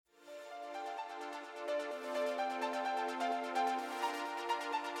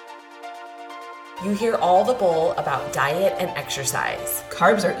You hear all the bull about diet and exercise.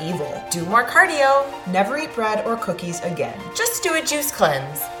 Carbs are evil. Do more cardio. Never eat bread or cookies again. Just do a juice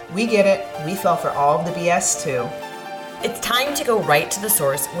cleanse. We get it. We fell for all of the BS too. It's time to go right to the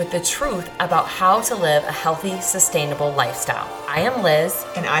source with the truth about how to live a healthy, sustainable lifestyle. I am Liz.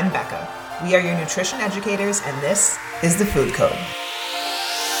 And I'm Becca. We are your nutrition educators, and this is The Food Code.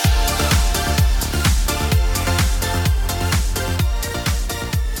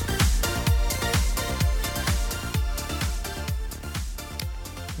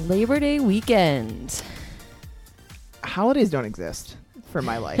 Labor Day weekend. Holidays don't exist for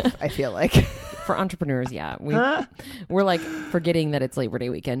my life, I feel like. For entrepreneurs, yeah. We're like forgetting that it's Labor Day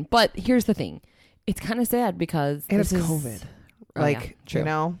weekend. But here's the thing. It's kind of sad because it's COVID. True. You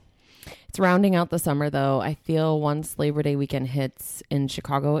know? It's rounding out the summer, though. I feel once Labor Day weekend hits in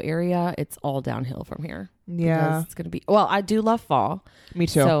Chicago area, it's all downhill from here. Yeah. Because it's going to be... Well, I do love fall. Me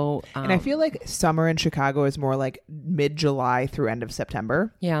too. So, and I feel like summer in Chicago is more like mid-July through end of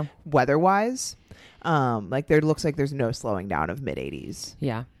September. Yeah. Weather-wise. Like there looks like there's no slowing down of mid-80s.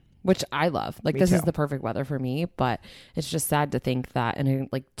 Yeah. Which I love. Like, this is the perfect weather for me, but it's just sad to think that in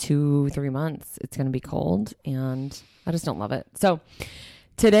like 2-3 months, it's going to be cold, and I just don't love it. So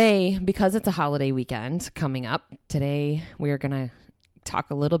today, because it's a holiday weekend coming up, today we are going to talk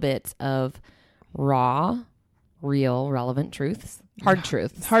a little bit of raw, real, relevant truths. Hard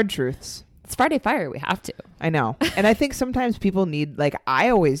truths. Hard truths. It's Friday Fire. We have to. I know. And I think sometimes people need, like, I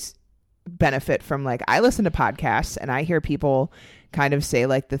always benefit from, like, I listen to podcasts and I hear people kind of say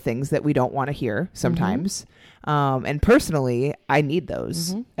like the things that we don't want to hear sometimes. And personally, I need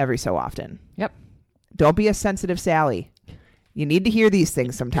those every so often. Yep. Don't be a sensitive Sally. You need to hear these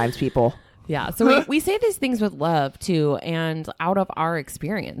things sometimes, people. Yeah. So we say these things with love too. And out of our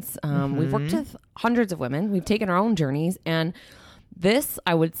experience, we've worked with hundreds of women. We've taken our own journeys. And this,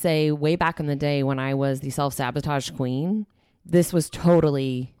 I would say way back in the day when I was the self-sabotage queen, this was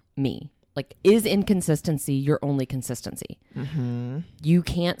totally me. Like, is inconsistency your only consistency? You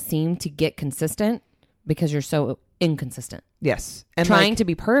can't seem to get consistent because you're so inconsistent. Yes. And trying to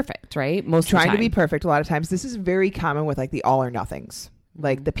be perfect, right? Most trying of the time. to be perfect a lot of times. This is very common with like the all or nothings.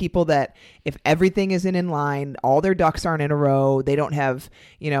 Like the people that if everything isn't in line, all their ducks aren't in a row, they don't have,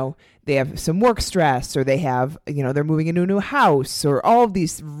 they have some work stress, or they have, they're moving into a new house, or all of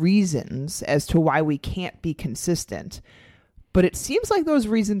these reasons as to why we can't be consistent. But it seems like those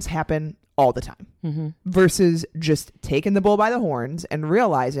reasons happen all the time versus just taking the bull by the horns and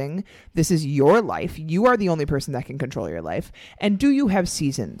realizing this is your life. You are the only person that can control your life. And do you have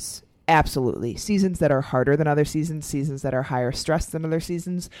seasons? Absolutely. Seasons that are harder than other seasons, seasons that are higher stress than other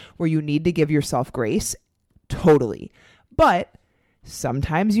seasons, where you need to give yourself grace. Totally. But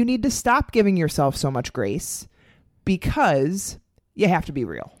sometimes you need to stop giving yourself so much grace because you have to be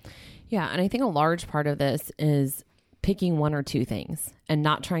real. Yeah. And I think a large part of this is picking one or two things and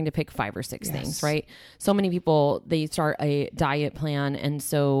not trying to pick 5 or 6 things, right? So many people, they start a diet plan and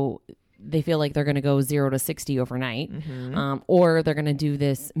so they feel like they're going to go 0 to 60 overnight, or they're going to do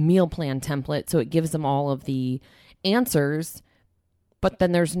this meal plan template. So it gives them all of the answers, but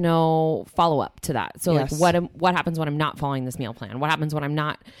then there's no follow-up to that. So like what happens when I'm not following this meal plan? What happens when I'm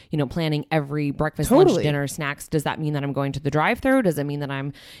not, planning every breakfast, lunch, dinner, snacks? Does that mean that I'm going to the drive-thru? Does it mean that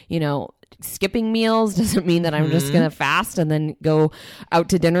I'm, skipping meals? Does it mean that I'm just going to fast and then go out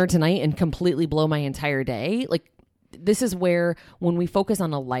to dinner tonight and completely blow my entire day? Like, this is where when we focus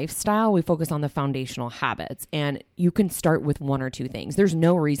on a lifestyle, we focus on the foundational habits, and you can start with 1 or 2 things. There's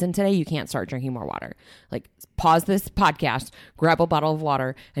no reason today you can't start drinking more water. Like, pause this podcast, grab a bottle of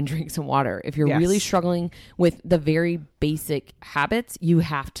water and drink some water. If you're really struggling with the very basic habits, you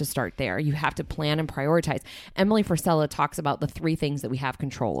have to start there. You have to plan and prioritize. Emily Frisella talks about the 3 things that we have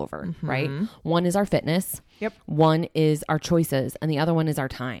control over, right? 1 is our fitness. Yep. 1 is our choices. And the other one is our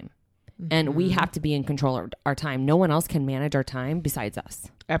time. And we have to be in control of our time. No one else can manage our time besides us.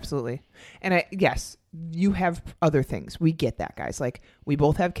 Absolutely. And yes, you have other things. We get that, guys. Like, we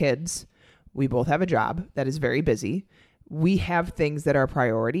both have kids. We both have a job that is very busy. We have things that are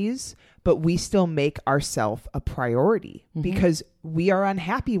priorities, but we still make ourselves a priority because we are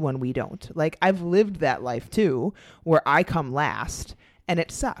unhappy when we don't. Like, I've lived that life too, where I come last and it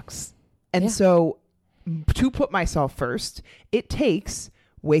sucks. And so to put myself first, it takes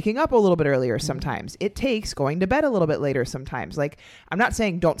waking up a little bit earlier sometimes. It takes going to bed a little bit later sometimes. Like, I'm not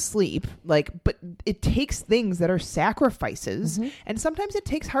saying don't sleep, but it takes things that are sacrifices. And sometimes it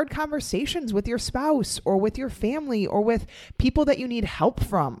takes hard conversations with your spouse or with your family or with people that you need help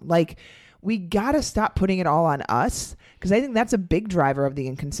from. Like, we got to stop putting it all on us, because I think that's a big driver of the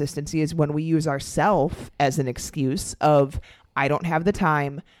inconsistency, is when we use ourselves as an excuse of, I don't have the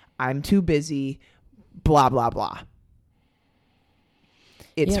time, I'm too busy, blah, blah, blah.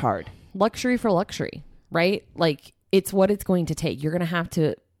 It's hard. Luxury for luxury, right? Like it's what it's going to take. You're going to have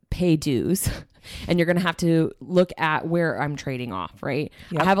to pay dues and you're going to have to look at where I'm trading off, right?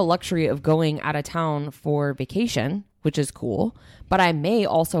 Yep. I have a luxury of going out of town for vacation, which is cool, but I may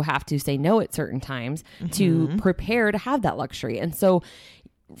also have to say no at certain times to prepare to have that luxury. And so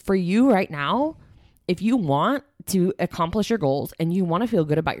for you right now, if you want to accomplish your goals and you want to feel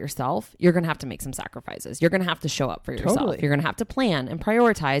good about yourself, you're going to have to make some sacrifices. You're going to have to show up for yourself. Totally. You're going to have to plan and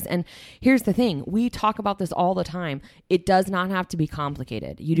prioritize. And here's the thing. We talk about this all the time. It does not have to be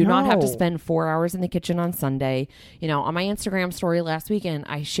complicated. You do not have to spend 4 hours in the kitchen on Sunday. You know, on my Instagram story last weekend,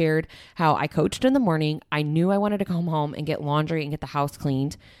 I shared how I coached in the morning. I knew I wanted to come home and get laundry and get the house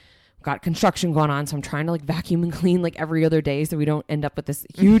cleaned. Got construction going on, so I'm trying to like vacuum and clean like every other day so we don't end up with this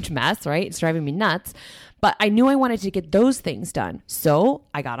huge mess, right? It's driving me nuts. But I knew I wanted to get those things done. So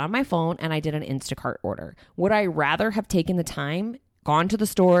I got on my phone and I did an Instacart order. Would I rather have taken the time, gone to the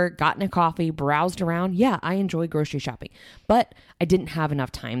store, gotten a coffee, browsed around? Yeah, I enjoy grocery shopping, but I didn't have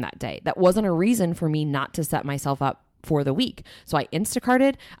enough time that day. That wasn't a reason for me not to set myself up for the week. So I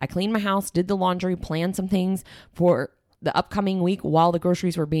Instacarted, I cleaned my house, did the laundry, planned some things for the upcoming week while the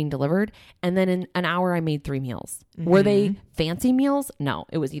groceries were being delivered. And then in an hour, I made 3 meals. Were they fancy meals? No,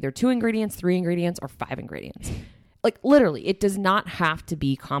 it was either 2 ingredients, 3 ingredients, or 5 ingredients. Like literally, it does not have to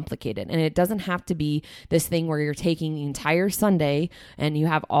be complicated. And it doesn't have to be this thing where you're taking the entire Sunday and you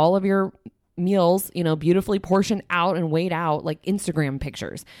have all of your meals, you know, beautifully portioned out and weighed out like Instagram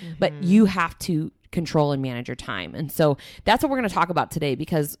pictures. But you have to control and manage your time. And so that's what we're going to talk about today,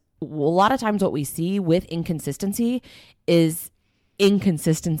 because a lot of times what we see with inconsistency is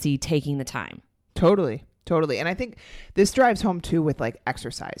inconsistency taking the time. Totally. And I think this drives home too with like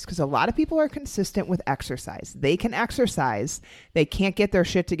exercise, because a lot of people are consistent with exercise. They can exercise. They can't get their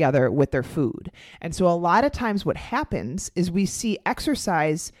shit together with their food. And so a lot of times what happens is we see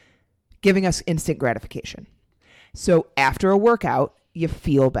exercise giving us instant gratification. So after a workout, you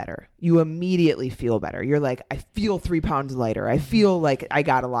feel better. You immediately feel better. You're like, I feel 3 pounds lighter. I feel like I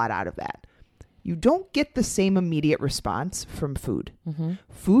got a lot out of that. You don't get the same immediate response from food.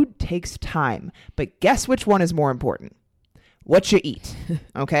 Food takes time, but guess which one is more important? What you eat.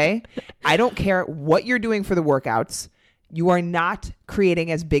 Okay. I don't care what you're doing for the workouts. You are not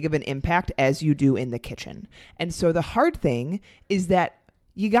creating as big of an impact as you do in the kitchen. And so the hard thing is that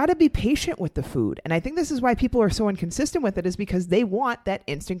you got to be patient with the food. And I think this is why people are so inconsistent with it, is because they want that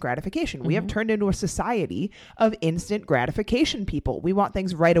instant gratification. We have turned into a society of instant gratification people. We want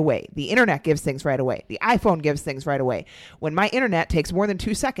things right away. The internet gives things right away. The iPhone gives things right away. When my internet takes more than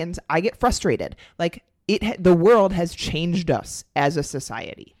 2 seconds, I get frustrated. Like the world has changed us as a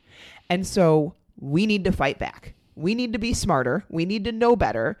society. And so we need to fight back. We need to be smarter. We need to know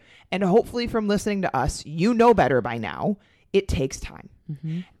better. And hopefully from listening to us, you know better by now. It takes time.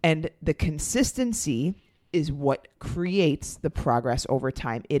 And the consistency is what creates the progress over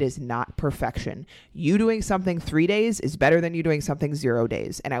time. It is not perfection. You doing something 3 days is better than you doing something 0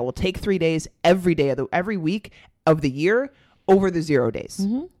 days. And I will take 3 days every day of every week of the year over the 0 days.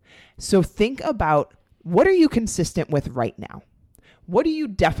 So think about, what are you consistent with right now? What do you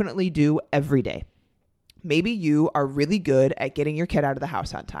definitely do every day? Maybe you are really good at getting your kid out of the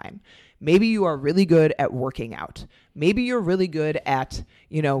house on time. Maybe you are really good at working out. Maybe you're really good at,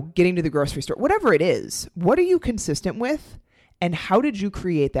 getting to the grocery store. Whatever it is, what are you consistent with? And how did you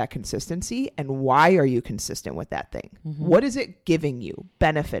create that consistency? And why are you consistent with that thing? What is it giving you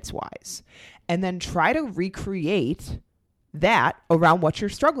benefits wise? And then try to recreate that around what you're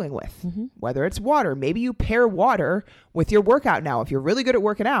struggling with, whether it's water. Maybe you pair water with your workout now. If you're really good at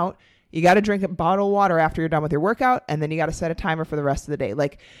working out, you got to drink a bottle of water after you're done with your workout, and then you got to set a timer for the rest of the day.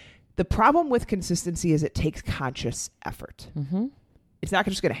 Like, the problem with consistency is it takes conscious effort. It's not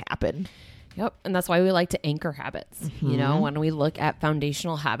just going to happen. Yep. And that's why we like to anchor habits. When we look at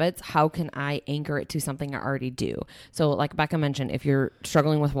foundational habits, how can I anchor it to something I already do? So like Becca mentioned, if you're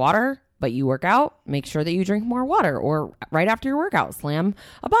struggling with water, but you work out, make sure that you drink more water, or right after your workout, slam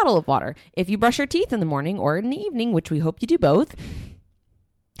a bottle of water. If you brush your teeth in the morning or in the evening, which we hope you do both,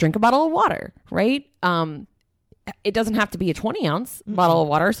 drink a bottle of water, right? It doesn't have to be a 20-ounce bottle of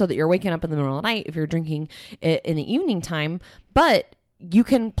water so that you're waking up in the middle of the night if you're drinking it in the evening time, but you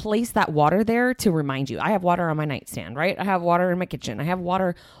can place that water there to remind you. I have water on my nightstand, right? I have water in my kitchen. I have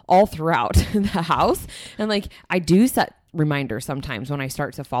water all throughout the house. And I do set reminders sometimes when I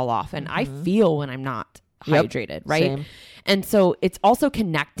start to fall off, and I feel when I'm not hydrated, right? Same. And so it's also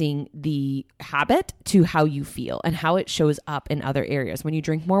connecting the habit to how you feel and how it shows up in other areas. When you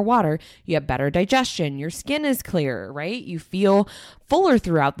drink more water, you have better digestion. Your skin is clearer, right? You feel fuller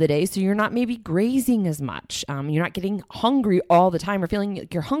throughout the day. So you're not maybe grazing as much. You're not getting hungry all the time or feeling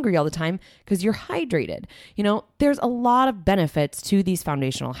like you're hungry all the time because you're hydrated. You know, there's a lot of benefits to these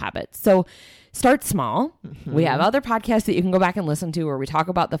foundational habits. So start small. We have other podcasts that you can go back and listen to where we talk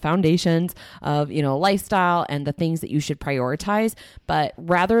about the foundations of, you know, lifestyle and the things that you should prioritize. But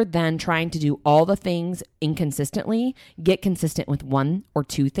rather than trying to do all the things inconsistently, get consistent with one or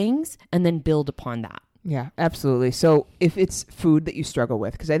two things and then build upon that. Yeah, absolutely. So if it's food that you struggle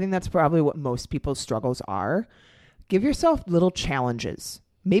with, because I think that's probably what most people's struggles are, give yourself little challenges.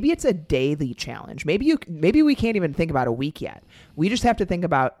 Maybe it's a daily challenge. Maybe we can't even think about a week yet. We just have to think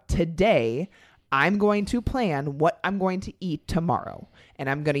about today. I'm going to plan what I'm going to eat tomorrow. And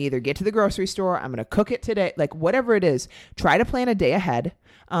I'm going to either get to the grocery store, I'm going to cook it today, like whatever it is. Try to plan a day ahead.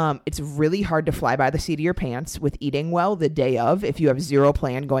 It's really hard to fly by the seat of your pants with eating well the day of if you have zero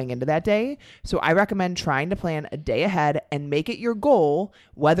plan going into that day. So I recommend trying to plan a day ahead and make it your goal,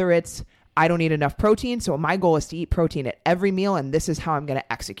 whether it's I don't eat enough protein, so my goal is to eat protein at every meal, and this is how I'm going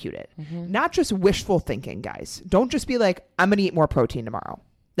to execute it. Not just wishful thinking, guys. Don't just be like, I'm going to eat more protein tomorrow.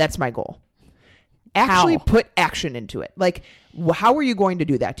 That's my goal. Actually put action into it. Like, how are you going to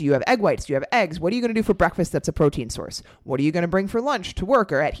do that? Do you have egg whites? Do you have eggs? What are you going to do for breakfast that's a protein source? What are you going to bring for lunch to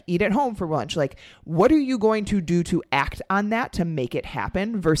work or eat at home for lunch? Like, what are you going to do to act on that to make it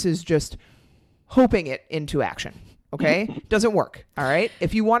happen versus just hoping it into action? Okay? Doesn't work. All right?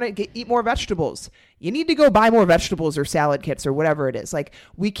 If you want to eat more vegetables, you need to go buy more vegetables or salad kits or whatever it is. Like,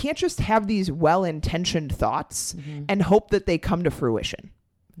 we can't just have these well-intentioned thoughts and hope that they come to fruition.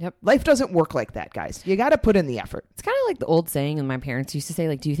 Yep. Life doesn't work like that, guys. You got to put in the effort. It's kind of like the old saying, and my parents used to say,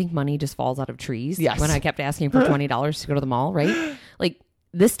 like, do you think money just falls out of trees? Yes. When I kept asking for $20 to go to the mall, right? Like,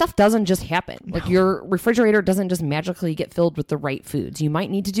 this stuff doesn't just happen. Like, your refrigerator doesn't just magically get filled with the right foods. You might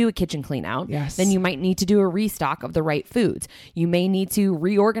need to do a kitchen clean out. Yes. Then you might need to do a restock of the right foods. You may need to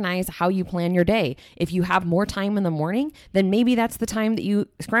reorganize how you plan your day. If you have more time in the morning, then maybe that's the time that you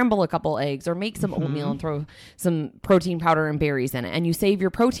scramble a couple eggs or make some oatmeal and throw some protein powder and berries in it. And you save your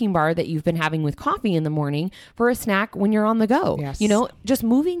protein bar that you've been having with coffee in the morning for a snack when you're on the go. Yes. You know, just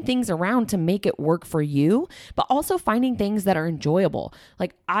moving things around to make it work for you, but also finding things that are enjoyable.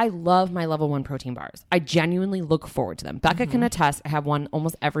 Like, I love my level 1 protein bars. I genuinely look forward to them. Becca can attest. I have one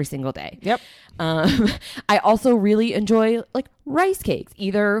almost every single day. Yep. I also really enjoy like rice cakes,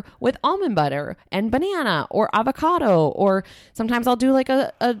 either with almond butter and banana or avocado, or sometimes I'll do like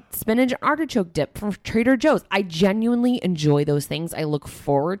a spinach and artichoke dip from Trader Joe's. I genuinely enjoy those things. I look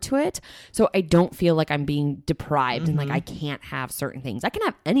forward to it. So I don't feel like I'm being deprived and like I can't have certain things. I can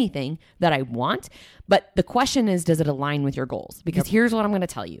have anything that I want, but the question is, does it align with your goals? Because here's what I'm going to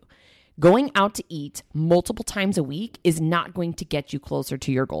tell you. Going out to eat multiple times a week is not going to get you closer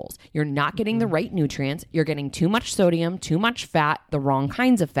to your goals. You're not getting the right nutrients. You're getting too much sodium, too much fat, the wrong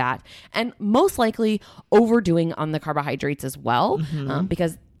kinds of fat, and most likely overdoing on the carbohydrates as well,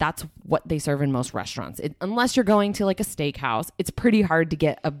 because that's what they serve in most restaurants. Unless you're going to like a steakhouse, it's pretty hard to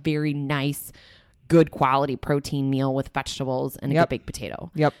get a very nice, good quality protein meal with vegetables and a good baked potato.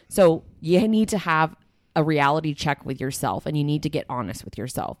 Yep. So you need to have a reality check with yourself, and you need to get honest with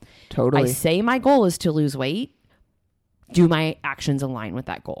yourself. Totally. I say my goal is to lose weight. Do my actions align with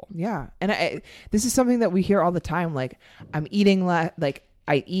that goal? Yeah. And this is something that we hear all the time. Like, I'm eating, like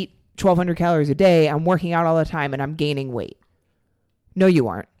I eat 1,200 calories a day. I'm working out all the time and I'm gaining weight. No, you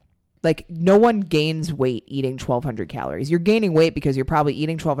aren't. Like, no one gains weight eating 1,200 calories. You're gaining weight because you're probably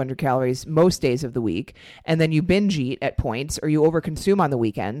eating 1,200 calories most days of the week, and then you binge eat at points, or you overconsume on the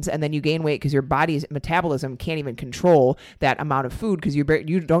weekends, and then you gain weight because your body's metabolism can't even control that amount of food because you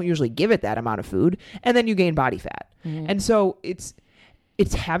don't usually give it that amount of food, and then you gain body fat. And so it's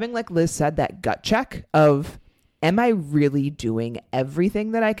having, like Liz said, that gut check of, am I really doing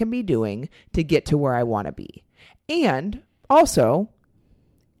everything that I can be doing to get to where I want to be? And also,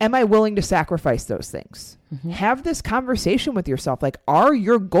 am I willing to sacrifice those things? Have this conversation with yourself. Like, are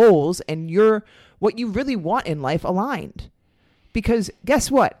your goals and what you really want in life aligned? Because guess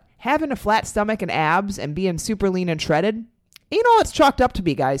what? Having a flat stomach and abs and being super lean and shredded, ain't all it's chalked up to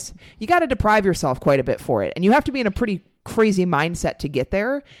be, guys. You got to deprive yourself quite a bit for it. And you have to be in a pretty crazy mindset to get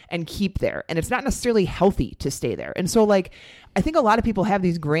there and keep there. And it's not necessarily healthy to stay there. And so, like, I think a lot of people have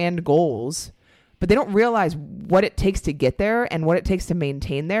these grand goals, but they don't realize what it takes to get there and what it takes to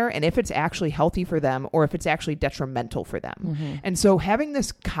maintain there, and if it's actually healthy for them or if it's actually detrimental for them. And so having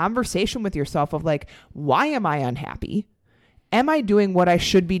this conversation with yourself of like, why am I unhappy? Am I doing what I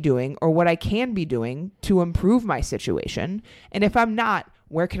should be doing or what I can be doing to improve my situation? And if I'm not,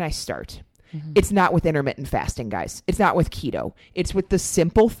 where can I start? It's not with intermittent fasting, guys. It's not with keto. It's with the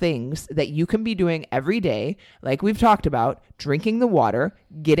simple things that you can be doing every day, like we've talked about, drinking the water,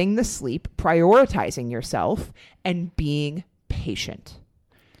 getting the sleep, prioritizing yourself, and being patient.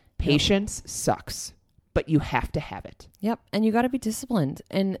 Patience sucks, but you have to have it. Yep. And you got to be disciplined.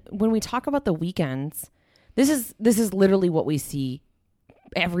 And when we talk about the weekends, this is literally what we see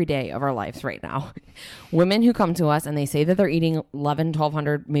every day of our lives right now. Women who come to us and they say that they're eating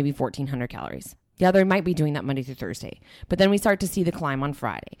 1,200, maybe 1,400 calories. Yeah, they might be doing that Monday through Thursday. But then we start to see the climb on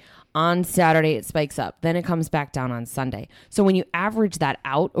Friday. On Saturday, it spikes up. Then it comes back down on Sunday. So when you average that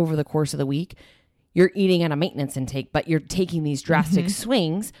out over the course of the week, you're eating at a maintenance intake, but you're taking these drastic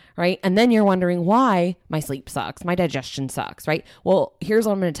swings, right? And then you're wondering why my sleep sucks, my digestion sucks, right? Well, here's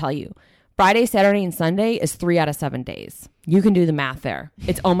what I'm going to tell you. Friday, Saturday, and Sunday is 3 out of 7 days. You can do the math there.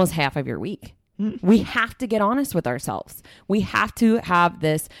 It's almost half of your week. We have to get honest with ourselves. We have to have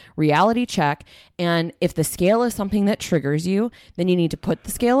this reality check. And if the scale is something that triggers you, then you need to put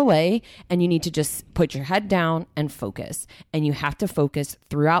the scale away and you need to just put your head down and focus. And you have to focus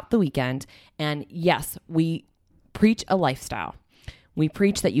throughout the weekend. And yes, we preach a lifestyle. We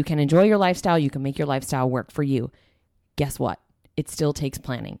preach that you can enjoy your lifestyle. You can make your lifestyle work for you. Guess what? It still takes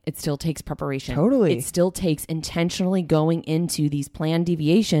planning. It still takes preparation. Totally. It still takes intentionally going into these planned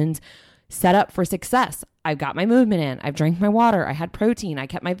deviations set up for success. I've got my movement in. I've drank my water. I had protein. I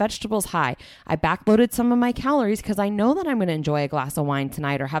kept my vegetables high. I backloaded some of my calories because I know that I'm going to enjoy a glass of wine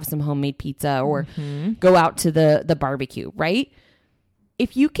tonight or have some homemade pizza or go out to the barbecue, right?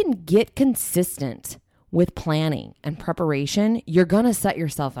 If you can get consistent with planning and preparation, you're going to set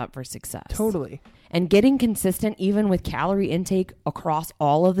yourself up for success. Totally. And getting consistent, even with calorie intake across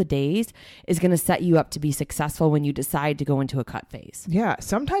all of the days, is going to set you up to be successful when you decide to go into a cut phase. Yeah.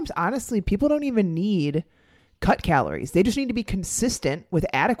 Sometimes, honestly, people don't even need cut calories. They just need to be consistent with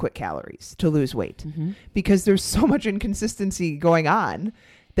adequate calories to lose weight because there's so much inconsistency going on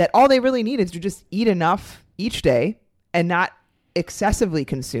that all they really need is to just eat enough each day and not excessively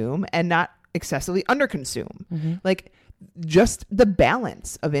consume and not excessively underconsume. Like, just the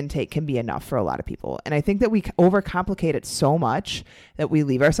balance of intake can be enough for a lot of people. And I think that we overcomplicate it so much that we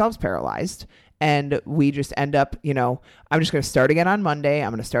leave ourselves paralyzed and we just end up, I'm just going to start again on Monday.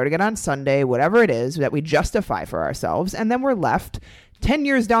 I'm going to start again on Sunday, whatever it is that we justify for ourselves. And then we're left 10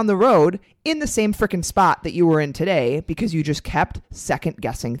 years down the road in the same freaking spot that you were in today because you just kept second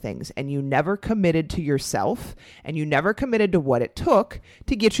guessing things and you never committed to yourself and you never committed to what it took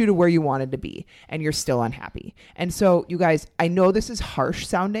to get you to where you wanted to be, and you're still unhappy. And so, you guys, I know this is harsh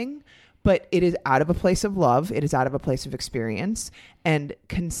sounding, but it is out of a place of love. It is out of a place of experience, and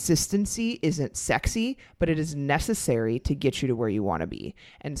consistency isn't sexy, but it is necessary to get you to where you want to be.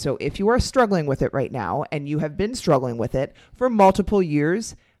 And so if you are struggling with it right now and you have been struggling with it for multiple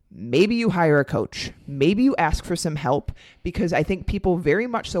years, maybe you hire a coach. Maybe you ask for some help, because I think people very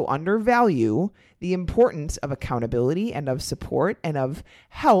much so undervalue the importance of accountability and of support and of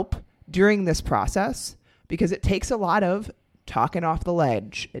help during this process, because it takes a lot of talking off the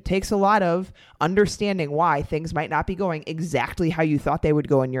ledge. It takes a lot of understanding why things might not be going exactly how you thought they would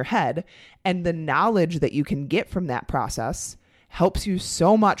go in your head. And the knowledge that you can get from that process helps you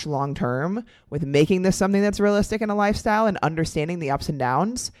so much long term with making this something that's realistic in a lifestyle and understanding the ups and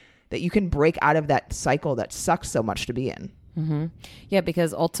downs, that you can break out of that cycle that sucks so much to be in. Yeah,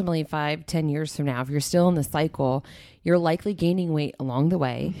 because ultimately 5-10 years from now, if you're still in the cycle, you're likely gaining weight along the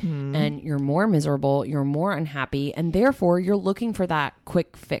way and you're more miserable, you're more unhappy, and therefore you're looking for that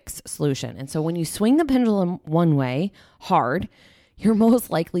quick fix solution. And so when you swing the pendulum one way hard, you're most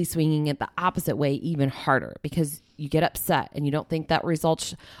likely swinging it the opposite way even harder, because you get upset and you don't think that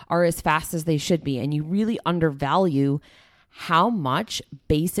results are as fast as they should be. And you really undervalue how much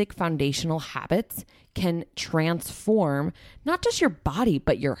basic foundational habits can transform not just your body,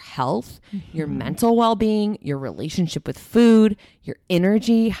 but your health, your mental well-being, your relationship with food, your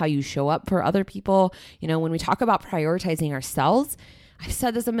energy, how you show up for other people. When we talk about prioritizing ourselves, I've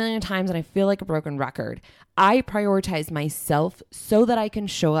said this a million times and I feel like a broken record. I prioritize myself so that I can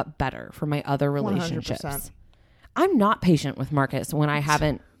show up better for my other relationships. 100%. I'm not patient with Marcus when I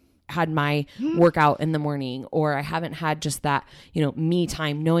haven't had my workout in the morning, or I haven't had just that, me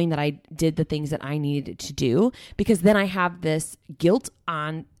time, knowing that I did the things that I needed to do, because then I have this guilt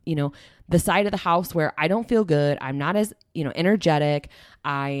on, the side of the house where I don't feel good. I'm not as, energetic.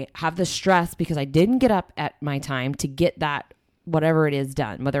 I have the stress because I didn't get up at my time to get that whatever it is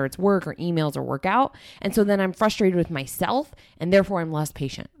done, whether it's work or emails or workout. And so then I'm frustrated with myself and therefore I'm less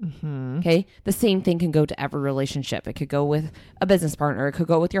patient. Okay. The same thing can go to every relationship. It could go with a business partner. It could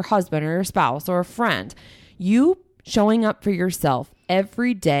go with your husband or your spouse or a friend. You showing up for yourself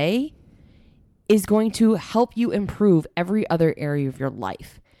every day is going to help you improve every other area of your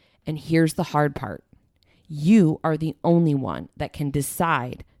life. And here's the hard part. You are the only one that can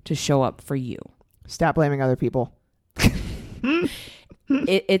decide to show up for you. Stop blaming other people.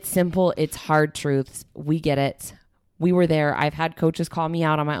 It's simple. It's hard truths. We get it. We were there. I've had coaches call me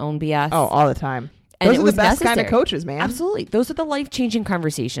out on my own BS. Oh, all the time. And those it are was the best kind of necessary. coaches, man. Absolutely. Those are the life-changing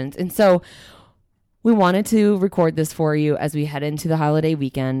conversations. And so we wanted to record this for you as we head into the holiday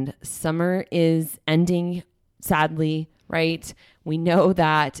weekend. Summer is ending, sadly, right? We know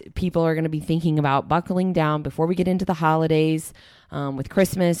that people are going to be thinking about buckling down before we get into the holidays with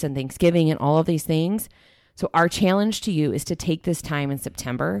Christmas and Thanksgiving and all of these things. So our challenge to you is to take this time in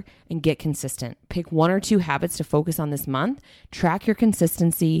September and get consistent. Pick 1 or 2 habits to focus on this month. Track your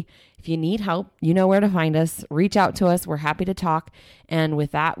consistency. If you need help, you know where to find us. Reach out to us. We're happy to talk. And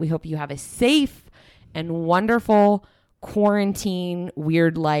with that, we hope you have a safe and wonderful quarantine,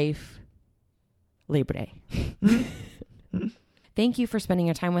 weird life, Labor Day. Thank you for spending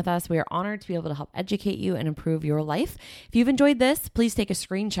your time with us. We are honored to be able to help educate you and improve your life. If you've enjoyed this, please take a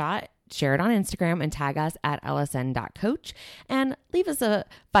screenshot, share it on Instagram, and tag us at lsn.coach. And leave us a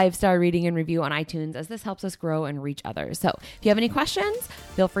 5-star rating and review on iTunes, as this helps us grow and reach others. So if you have any questions,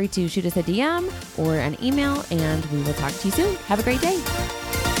 feel free to shoot us a DM or an email, and we will talk to you soon. Have a great day.